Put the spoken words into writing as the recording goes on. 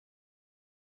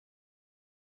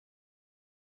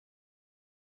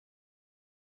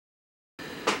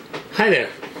Hi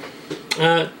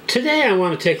there. Today I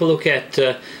want to take a look at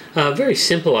a very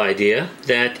simple idea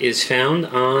that is found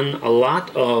on a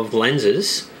lot of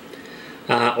lenses,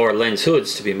 or lens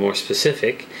hoods to be more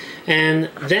specific,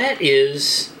 and that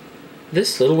is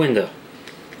this little window.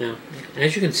 Now,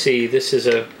 as you can see, this is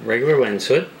a regular lens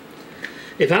hood.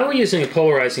 If I were using a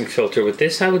polarizing filter with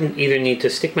this, I would either need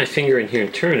to stick my finger in here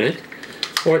and turn it,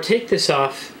 or take this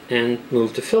off and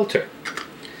move the filter.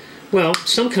 Well,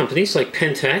 some companies like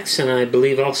Pentax, and I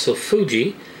believe also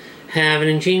Fuji, have an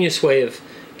ingenious way of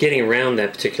getting around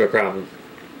that particular problem.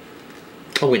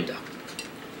 A window.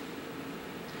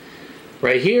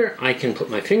 Right here, I can put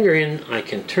my finger in, I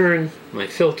can turn my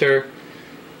filter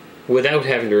without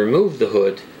having to remove the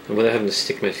hood and without having to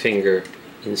stick my finger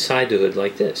inside the hood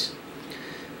like this.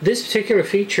 This particular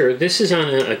feature, this is on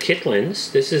a kit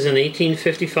lens. This is an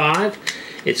 1855.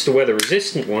 It's the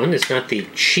weather-resistant one. It's not the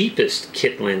cheapest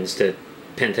kit lens that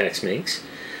Pentax makes,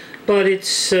 but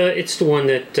it's the one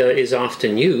that is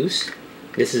often used.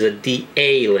 This is a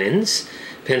DA lens.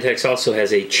 Pentax also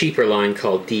has a cheaper line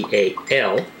called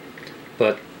DAL,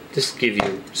 but just to give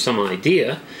you some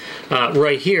idea,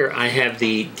 right here I have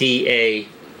the DA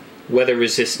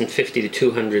weather-resistant 50 to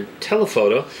 200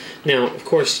 telephoto. Now, of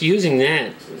course, using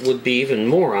that would be even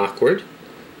more awkward.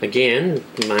 Again,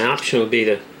 my option would be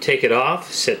to take it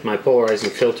off, set my polarizing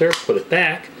filter, put it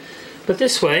back. But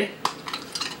this way,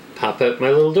 pop out my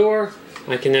little door,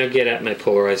 I can now get at my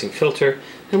polarizing filter,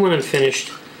 and when I'm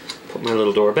finished, put my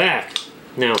little door back.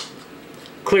 Now,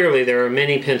 clearly there are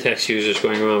many Pentax users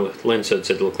going around with lens hoods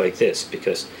that look like this,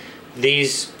 because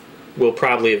these will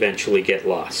probably eventually get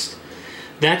lost.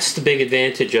 That's the big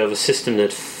advantage of a system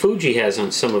that Fuji has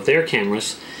on some of their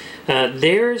cameras.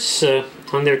 Theirs,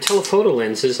 on their telephoto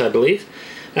lenses, I believe,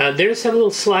 theirs have a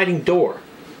little sliding door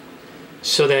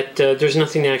so that there's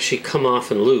nothing to actually come off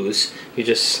and lose. You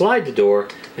just slide the door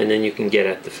and then you can get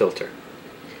at the filter.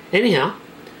 Anyhow,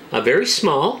 a very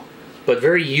small but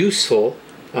very useful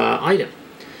item.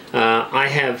 I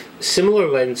have similar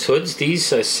lens hoods.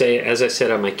 These, as I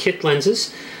said, are my kit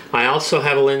lenses. I also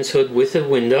have a lens hood with a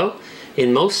window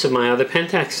in most of my other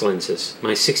Pentax lenses.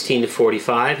 My 16 to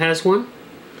 45 has one.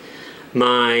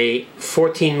 My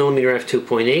 14mm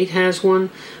f2.8 has one.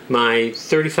 My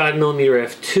 35mm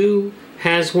f2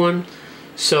 has one.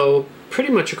 So pretty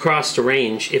much across the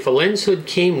range. If a lens hood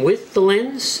came with the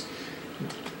lens,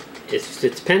 if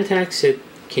it's Pentax, it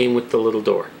came with the little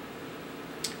door.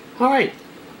 Alright,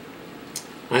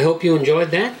 I hope you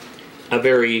enjoyed that. A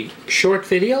very short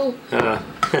video,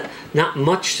 not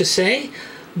much to say,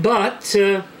 but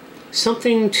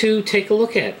something to take a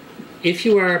look at. If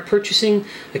you are purchasing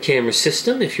a camera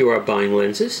system, if you are buying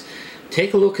lenses,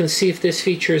 take a look and see if this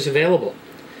feature is available.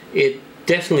 It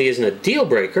definitely isn't a deal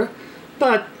breaker,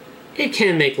 but it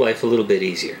can make life a little bit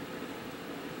easier.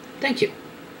 Thank you.